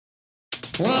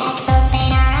Let's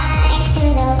open our eyes to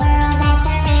the world that's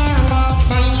around us.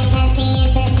 Science has the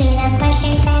answers to the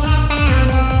questions that have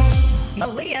found us.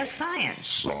 Melia Science.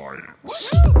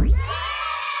 Science.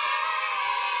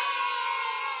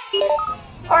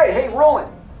 Alright, hey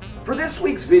Roland, for this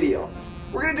week's video,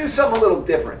 we're going to do something a little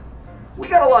different. We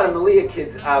got a lot of Melia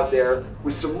kids out there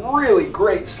with some really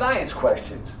great science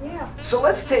questions. Yeah. So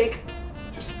let's take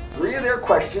just 3 of their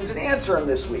questions and answer them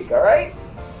this week, alright?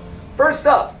 First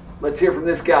up, let's hear from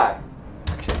this guy.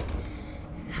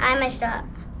 Hi, Mr.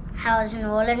 Howes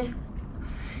Nolan.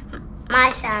 My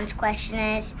science question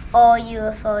is, are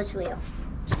UFOs real?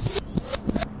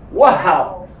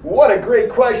 Wow, what a great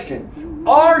question.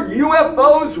 Are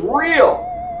UFOs real?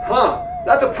 Huh,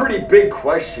 that's a pretty big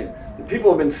question. People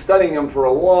have been studying them for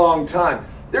a long time.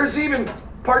 There's even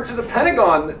parts of the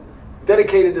Pentagon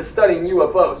dedicated to studying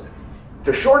UFOs.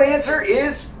 The short answer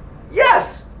is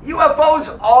yes,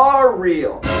 UFOs are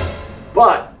real.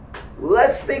 But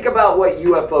let's think about what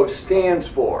UFO stands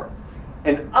for.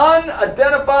 An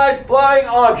unidentified flying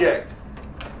object.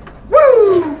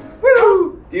 Woo!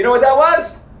 Woo! Do you know what that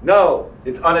was? No,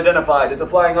 it's unidentified. It's a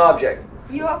flying object.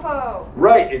 UFO.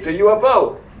 Right, it's a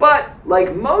UFO. But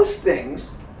like most things,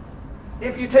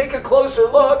 if you take a closer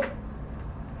look,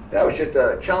 that was just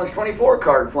a Challenge 24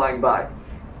 card flying by.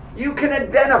 You can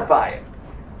identify it.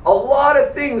 A lot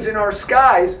of things in our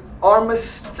skies are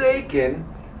mistaken.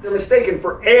 They're mistaken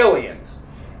for aliens.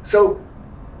 So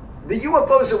the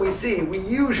UFOs that we see, we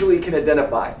usually can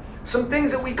identify. Some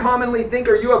things that we commonly think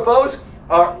are UFOs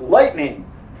are lightning.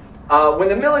 When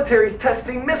the military's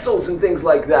testing missiles and things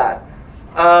like that.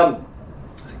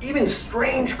 Even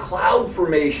strange cloud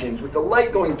formations with the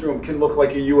light going through them can look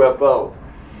like a UFO.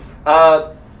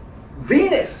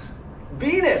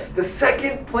 Venus, the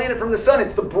second planet from the sun,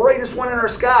 it's the brightest one in our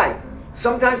sky.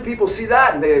 Sometimes people see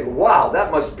that and they think, wow,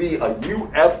 that must be a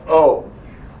UFO.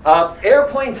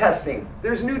 Airplane testing,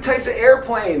 there's new types of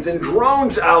airplanes and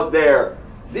drones out there.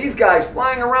 These guys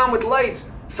flying around with lights.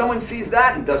 Someone sees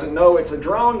that and doesn't know it's a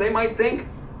drone, they might think,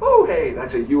 oh, hey,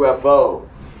 that's a UFO.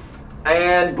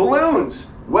 And balloons.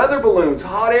 Weather balloons,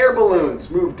 hot air balloons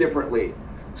move differently.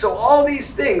 So all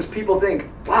these things, people think,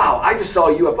 wow, I just saw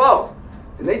a UFO.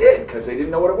 And they did, because they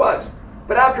didn't know what it was.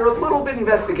 But after a little bit of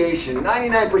investigation,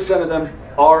 99% of them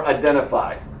are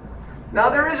identified. Now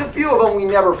there is a few of them we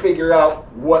never figure out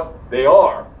what they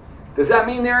are. Does that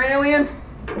mean they're aliens?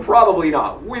 Probably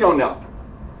not. We don't know.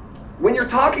 When you're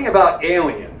talking about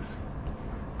aliens,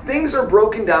 things are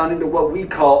broken down into what we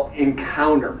call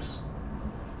encounters.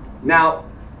 Now,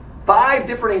 5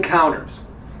 different encounters.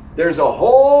 There's a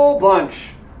whole bunch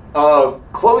of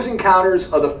close encounters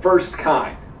of the first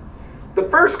kind. The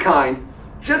first kind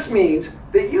just means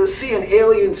that you see an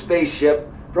alien spaceship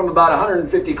from about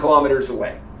 150 kilometers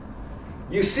away.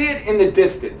 You see it in the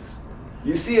distance.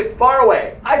 You see it far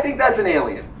away. I think that's an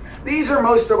alien. These are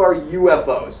most of our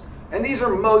UFOs. And these are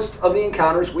most of the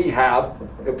encounters we have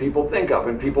that people think of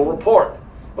and people report.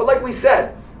 But like we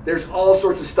said, there's all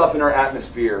sorts of stuff in our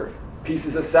atmosphere.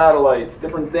 Pieces of satellites,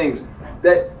 different things,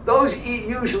 that those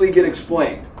usually get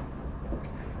explained.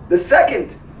 The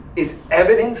second is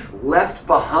evidence left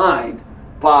behind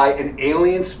by an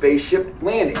alien spaceship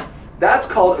landing. That's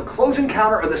called a close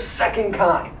encounter of the second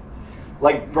kind,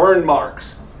 like burn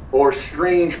marks or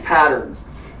strange patterns.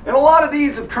 And a lot of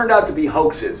these have turned out to be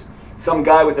hoaxes. Some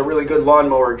guy with a really good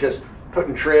lawnmower just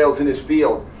putting trails in his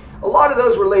field. A lot of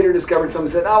those were later discovered. Someone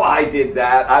said, oh, I did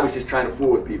that. I was just trying to fool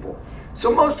with people.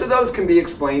 So most of those can be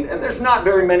explained, and there's not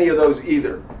very many of those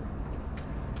either.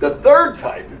 The third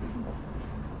type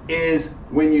is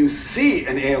when you see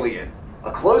an alien.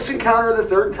 A close encounter of the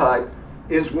third type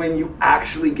is when you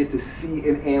actually get to see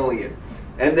an alien.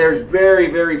 And there's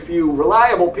very, very few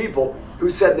reliable people who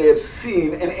said they have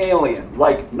seen an alien.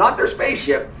 Like, not their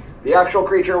spaceship, the actual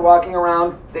creature walking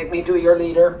around, take me to your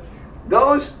leader.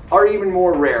 Those are even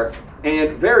more rare,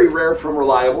 and very rare from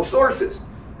reliable sources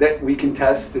that we can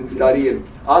test and study, and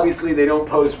obviously they don't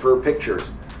pose for pictures.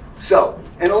 So,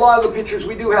 and a lot of the pictures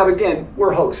we do have, again,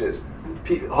 were hoaxes.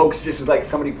 Hoax just is like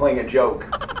somebody playing a joke,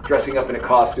 dressing up in a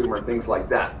costume or things like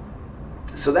that.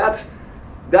 So that's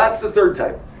the third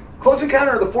type. Close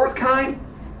encounter of the fourth kind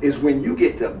is when you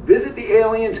get to visit the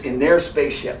aliens in their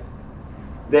spaceship.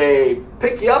 They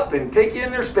pick you up and take you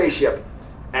in their spaceship.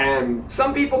 And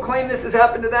some people claim this has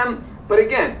happened to them, but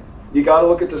again, you gotta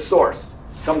look at the source.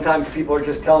 Sometimes people are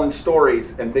just telling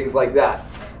stories and things like that.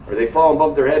 Or they fall and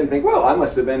bump their head and think, well, I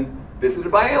must have been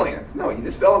visited by aliens. No, you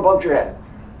just fell and bumped your head.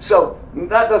 So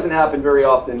that doesn't happen very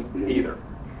often either.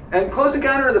 And close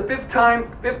encounter of the fifth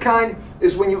kind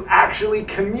is when you actually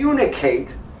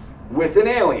communicate with an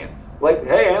alien. Like,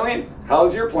 hey alien,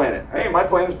 how's your planet? Hey, my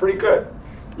planet's pretty good.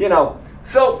 You know,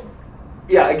 so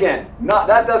yeah, again,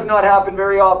 that does not happen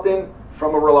very often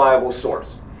from a reliable source.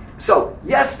 So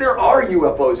yes, there are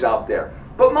UFOs out there,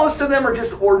 but most of them are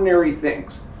just ordinary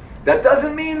things. That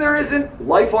doesn't mean there isn't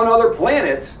life on other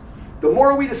planets. The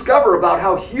more we discover about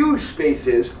how huge space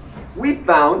is, we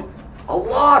found a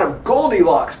lot of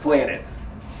Goldilocks planets.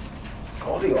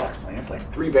 Goldilocks planets,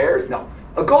 like 3 bears? No.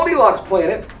 A Goldilocks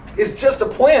planet is just a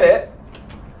planet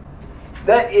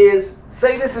that is,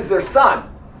 say this is their sun.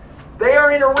 They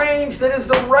are in a range that is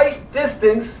the right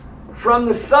distance from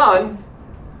the sun,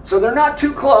 so they're not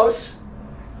too close,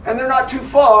 and they're not too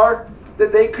far,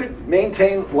 that they could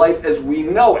maintain life as we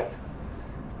know it.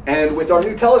 And with our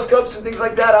new telescopes and things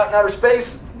like that out in outer space,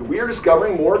 we are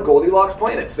discovering more Goldilocks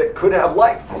planets that could have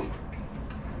life.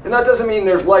 And that doesn't mean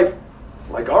there's life,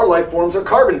 like our life forms are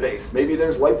carbon-based. Maybe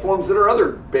there's life forms that are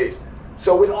other-based.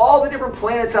 So with all the different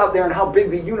planets out there and how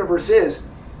big the universe is,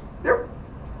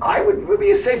 would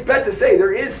be a safe bet to say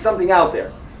there is something out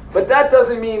there. But that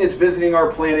doesn't mean it's visiting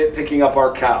our planet, picking up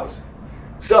our cows.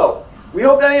 So, we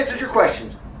hope that answers your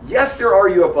questions. Yes, there are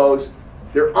UFOs.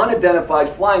 They're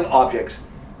unidentified flying objects.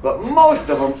 But most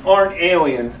of them aren't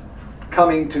aliens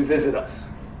coming to visit us.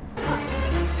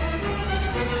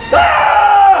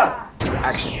 Ah!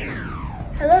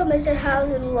 Hello, Mr. Howes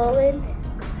and Roland.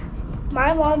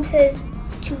 My mom says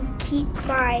to keep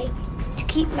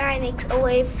magnets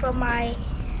away from my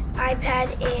iPad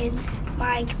and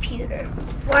my computer.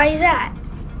 Why is that?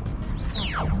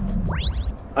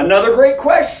 Another great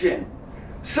question.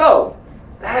 So,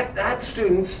 that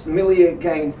student's Melia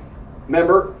gang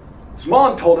member, his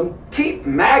mom told him, keep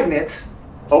magnets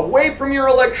away from your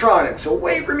electronics,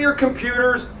 away from your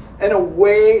computers, and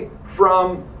away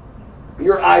from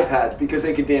your iPads because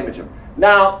they could damage them.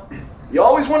 Now, you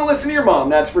always want to listen to your mom,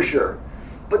 that's for sure.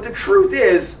 But the truth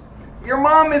is, your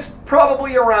mom is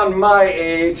probably around my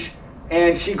age,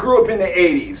 and she grew up in the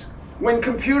 80s, when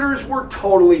computers were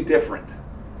totally different.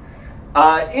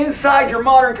 Inside your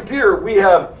modern computer, we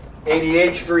have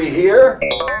ADH3 here.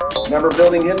 Remember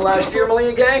building him last year,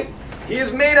 Melia gang? He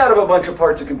is made out of a bunch of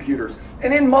parts of computers.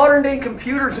 And in modern day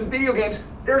computers and video games,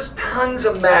 there's tons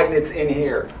of magnets in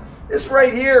here. This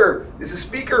right here is a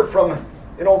speaker from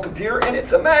an old computer, and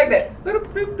it's a magnet.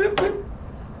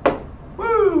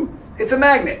 Woo! It's a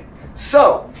magnet.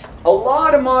 So, a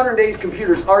lot of modern day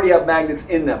computers already have magnets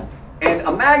in them. And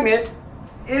a magnet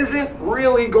isn't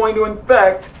really going to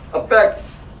affect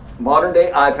modern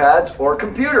day iPads or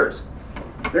computers.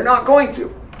 They're not going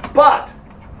to. But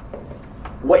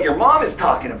what your mom is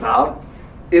talking about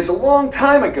is a long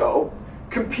time ago,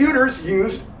 computers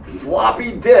used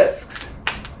floppy disks.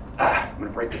 I'm going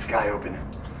to break this guy open.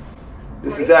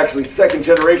 This is actually 2nd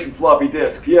generation floppy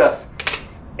disk, yes.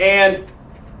 And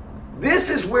this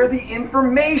is where the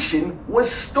information was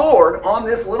stored on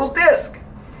this little disk.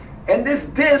 And this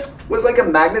disk was like a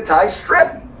magnetized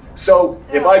strip. So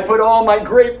if I put all my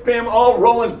great all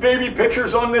Roland's baby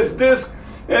pictures on this disk,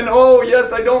 and oh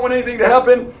yes, I don't want anything to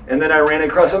happen, and then I ran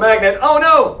across a magnet, oh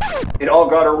no, it all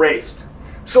got erased.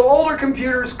 So older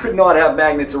computers could not have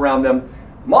magnets around them.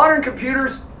 Modern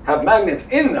computers have magnets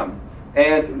in them,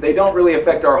 and they don't really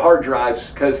affect our hard drives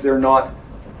because they're not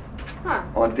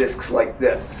on disks like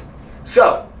this.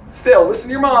 So, still, listen to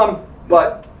your mom,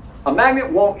 but a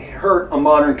magnet won't hurt a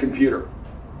modern computer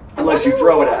unless you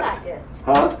throw it at it.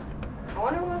 Huh? I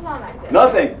wonder what was on that disc.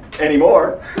 Nothing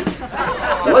anymore.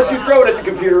 Unless you throw it at the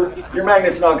computer, your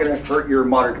magnet's not going to hurt your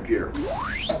modern computer.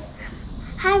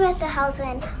 Hi, Mr.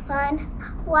 Houseman.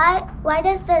 Why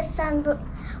does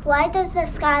the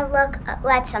sky look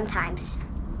red sometimes?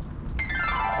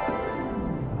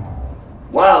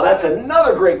 Wow, that's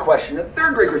another great question. A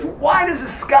 3rd grade question. Why does the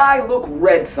sky look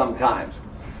red sometimes?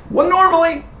 Well,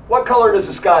 normally, what color does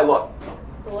the sky look?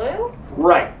 Blue?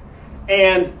 Right.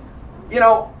 And, you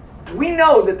know, we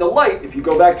know that the light, if you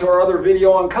go back to our other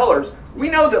video on colors, we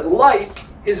know that light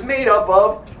is made up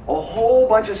of a whole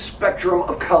bunch of spectrum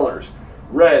of colors.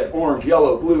 Red, orange,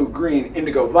 yellow, blue, green,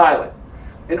 indigo, violet.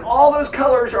 And all those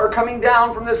colors are coming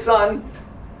down from the sun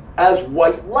as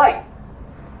white light.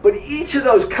 But each of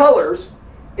those colors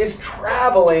is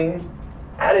traveling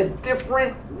at a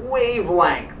different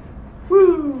wavelength.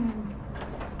 Woo!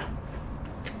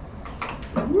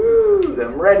 Woo!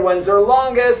 Them red ones are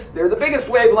longest. They're the biggest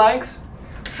wavelengths.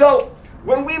 So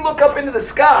when we look up into the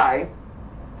sky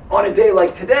on a day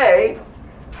like today,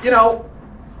 you know,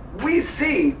 we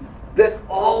see that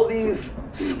all these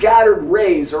scattered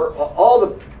rays, or all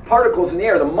the particles in the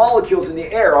air, the molecules in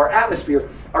the air, our atmosphere,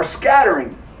 are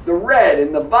scattering the red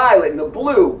and the violet and the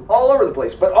blue all over the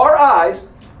place. But our eyes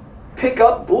pick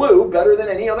up blue better than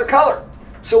any other color.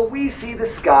 So we see the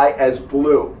sky as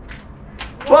blue.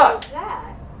 What is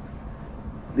that?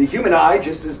 The human eye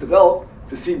just is developed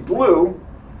to see blue,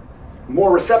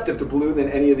 more receptive to blue than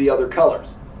any of the other colors.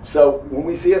 So when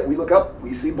we see it, we look up,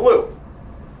 we see blue.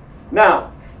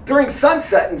 Now, during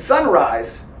sunset and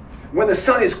sunrise, when the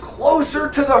sun is closer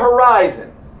to the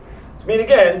horizon, I mean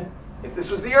again, if this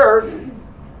was the Earth,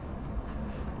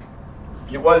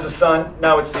 it was the sun,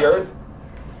 now it's the Earth,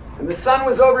 and the sun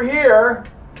was over here,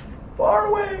 far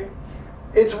away,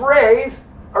 its rays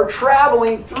are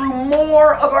traveling through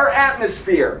more of our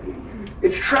atmosphere.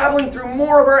 It's traveling through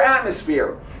more of our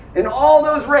atmosphere. And all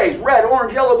those rays, red,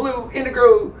 orange, yellow, blue,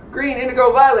 indigo, green,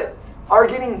 indigo, violet, are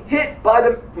getting hit by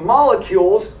the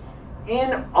molecules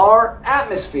in our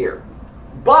atmosphere.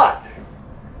 But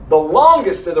the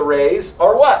longest of the rays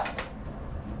are what?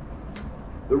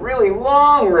 The really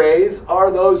long rays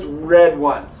are those red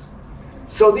ones.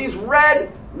 So these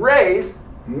red rays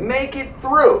make it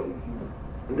through.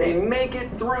 They make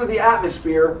it through the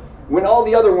atmosphere when all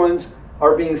the other ones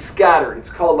are being scattered. It's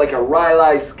called like a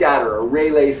Rayleigh scatter, a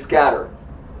Rayleigh scatter.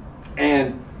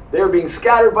 And they're being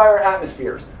scattered by our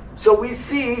atmospheres. So we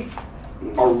see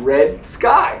a red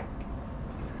sky.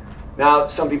 Now,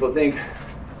 some people think,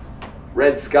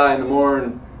 red sky in the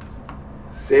morn,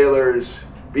 sailors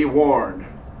be warned.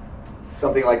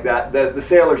 Something like that. The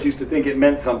sailors used to think it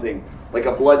meant something, like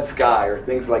a blood sky or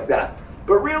things like that.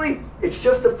 But really, it's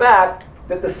just the fact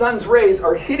that the sun's rays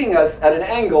are hitting us at an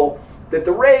angle that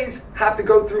the rays have to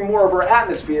go through more of our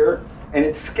atmosphere, and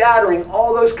it's scattering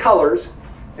all those colors,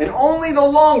 and only the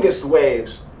longest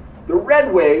waves, the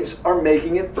red waves, are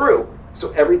making it through.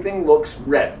 So everything looks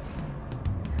red.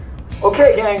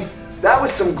 Okay, gang, that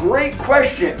was some great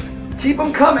questions. Keep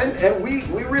them coming, and we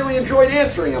really enjoyed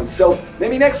answering them. So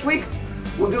maybe next week,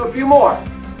 we'll do a few more.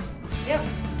 Yep.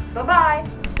 Bye-bye.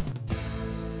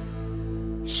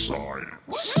 Science.